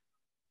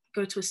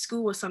go to a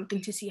school or something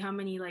to see how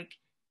many like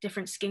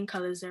different skin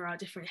colors there are,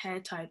 different hair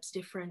types,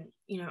 different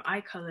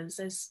eye colors.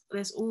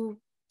 There's all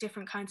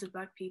different kinds of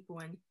black people,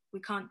 and we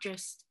can't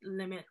just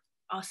limit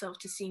ourselves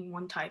to seeing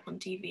one type on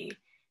TV.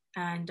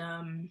 And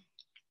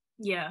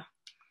yeah,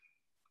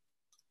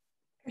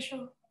 for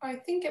sure. I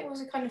think it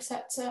also kind of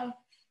sets a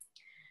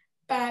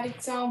bad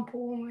example,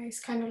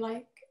 almost, kind of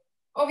like,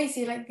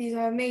 obviously like these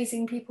are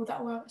amazing people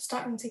that we're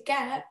starting to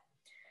get,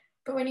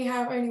 but when you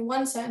have only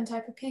one certain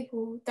type of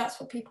people, that's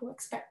what people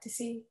expect to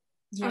see.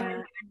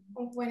 Yeah.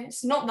 When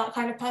it's not that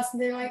kind of person,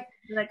 they're like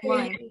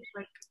why?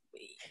 Like,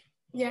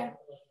 yeah.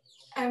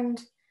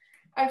 And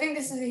I think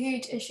this is a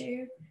huge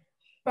issue,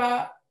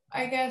 but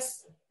I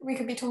guess we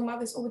could be talking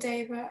about this all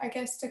day. But I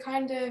guess to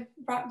kind of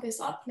wrap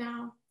this up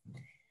now,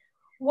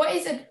 what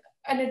is an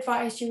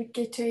advice you would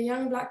give to a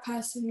young black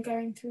person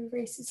going through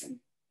racism?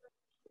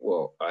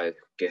 Well, I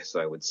guess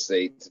I would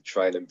say to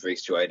try and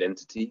embrace your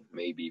identity,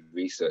 maybe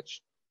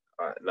research.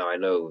 Now, I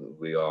know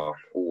we are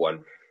all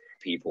one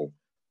people,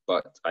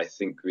 but I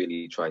think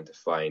really trying to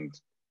find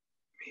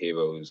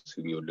heroes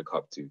whom you would look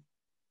up to,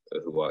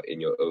 who are in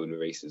your own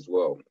race as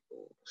well,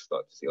 or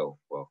start to say, oh,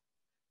 well,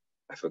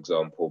 for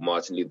example,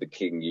 Martin Luther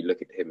King, you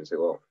look at him and say,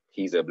 well,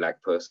 he's a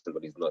black person,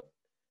 but he's not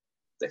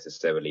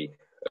necessarily,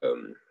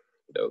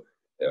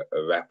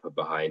 a rapper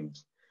behind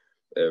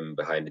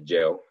a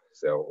jail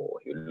cell. Or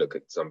you look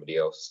at somebody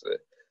else,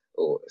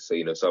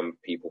 some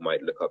people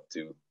might look up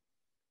to,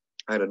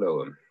 I don't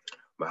know,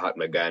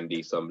 Mahatma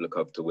Gandhi. Some look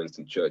up to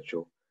Winston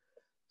Churchill.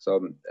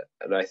 And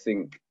I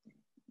think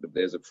that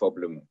there's a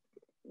problem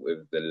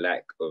with the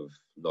lack of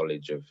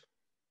knowledge of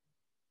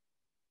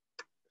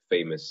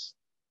famous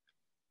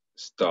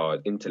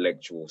stars,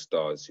 intellectual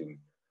stars who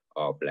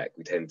are black.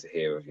 We tend to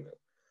hear of,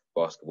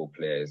 basketball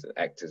players and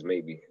actors,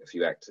 maybe a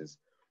few actors,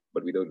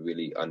 but we don't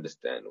really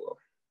understand, well,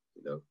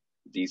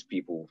 these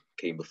people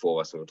came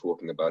before us and were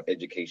talking about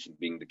education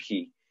being the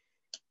key,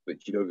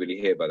 but you don't really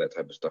hear about that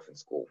type of stuff in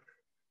school.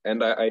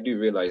 And I do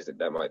realize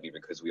that might be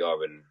because we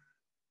are in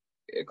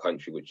a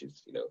country which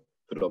is,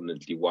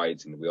 predominantly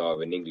white, and we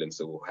are in England,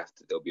 so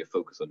there'll be a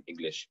focus on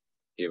English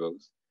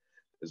heroes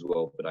as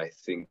well. But I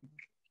think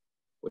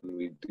when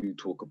we do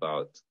talk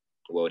about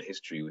world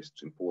history,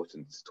 it's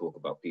important to talk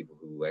about people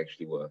who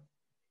actually were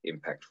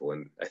impactful.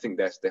 And I think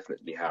that's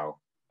definitely how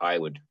I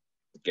would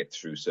get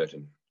through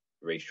certain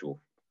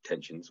racial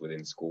tensions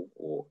within school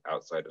or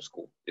outside of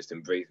school. Just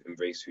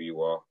embrace who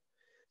you are.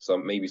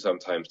 Maybe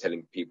sometimes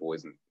telling people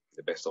isn't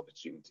the best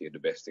opportunity or the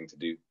best thing to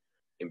do.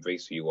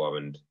 Embrace who you are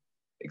and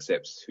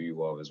accept who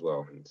you are as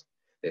well. And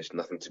there's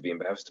nothing to be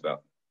embarrassed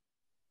about.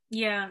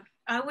 Yeah,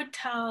 I would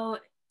tell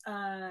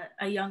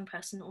a young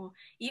person, or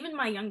even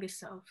my youngest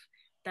self,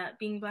 that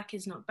being Black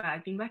is not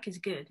bad. Being Black is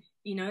good.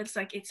 You know, it's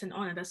like, it's an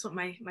honor. That's what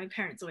my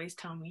parents always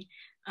tell me.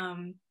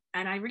 And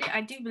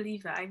I do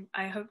believe that.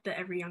 I hope that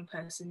every young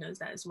person knows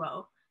that as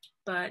well.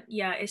 But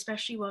yeah,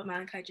 especially what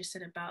Malachi just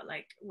said about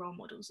like role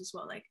models as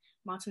well, like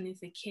Martin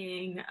Luther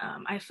King.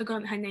 I've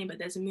forgotten her name, but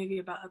there's a movie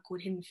about her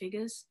called Hidden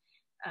Figures.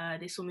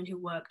 This woman who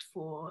worked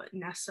for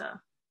NASA,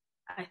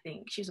 I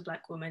think she was a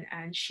Black woman,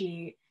 and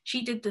she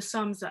did the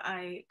sums that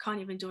I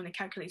can't even do on a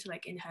calculator,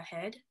 like in her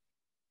head.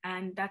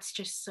 And that's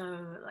just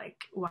so like,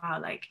 wow,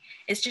 like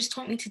it's just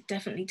taught me to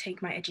definitely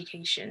take my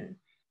education.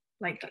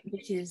 Like,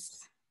 this is,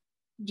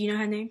 do you know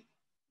her name?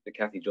 The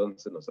Kathy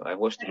Johnson or something. I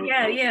watched the movie.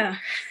 Yeah.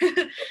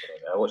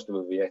 I watched the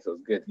movie. Yes, it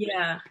was good.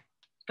 Yeah,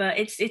 but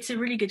it's a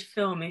really good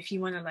film if you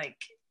want to like,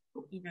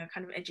 you know,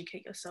 kind of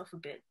educate yourself a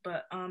bit.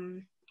 But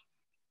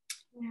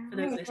Yeah, for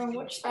those I'm gonna listening,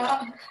 watch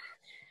that.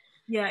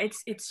 yeah,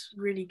 it's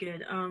really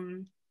good.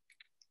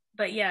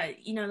 But yeah,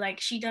 you know, like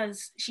she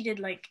did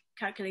like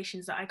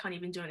calculations that I can't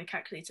even do on a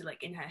calculator,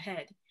 like in her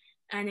head.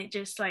 And it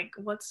just like,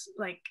 what's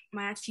like,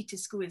 my attitude to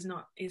school is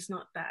not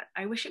that.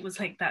 I wish it was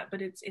like that,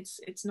 but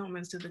it's not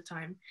most of the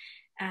time.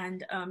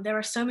 And there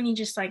are so many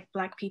just like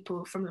Black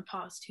people from the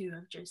past who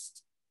have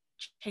just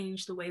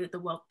changed the way that the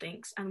world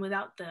thinks. And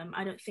without them,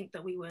 I don't think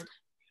that we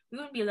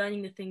wouldn't be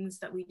learning the things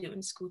that we do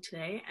in school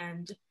today.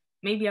 And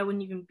maybe I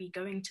wouldn't even be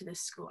going to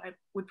this school. I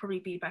would probably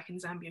be back in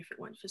Zambia if it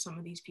weren't for some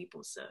of these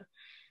people. So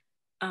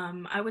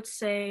I would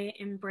say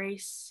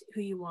embrace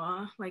who you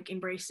are, like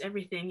embrace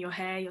everything, your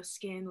hair, your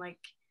skin, like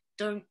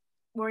don't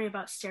worry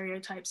about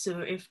stereotypes. So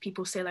if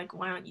people say like,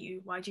 why do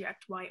you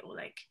act white, or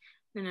like,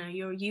 no,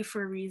 you're you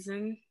for a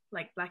reason.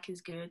 Like Black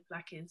is good,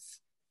 Black is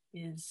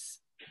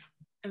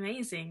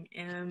amazing,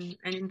 and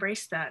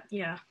embrace that.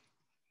 Yeah.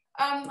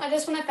 I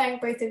just want to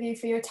thank both of you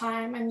for your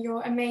time and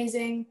your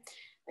amazing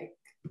like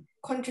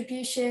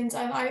contributions,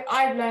 and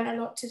I've learned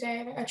a lot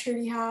today, like I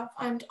truly have,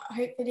 and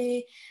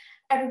hopefully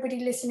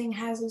everybody listening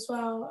has as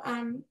well.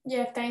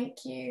 Yeah,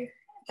 thank you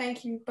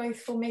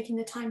both for making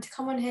the time to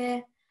come on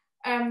here.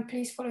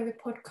 Please follow the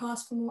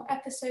podcast for more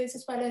episodes,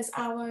 as well as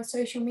our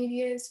social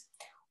medias,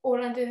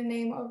 all under the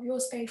name of Your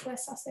Space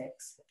West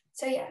Sussex.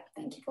 So yeah,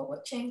 thank you for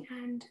watching,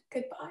 and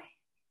goodbye.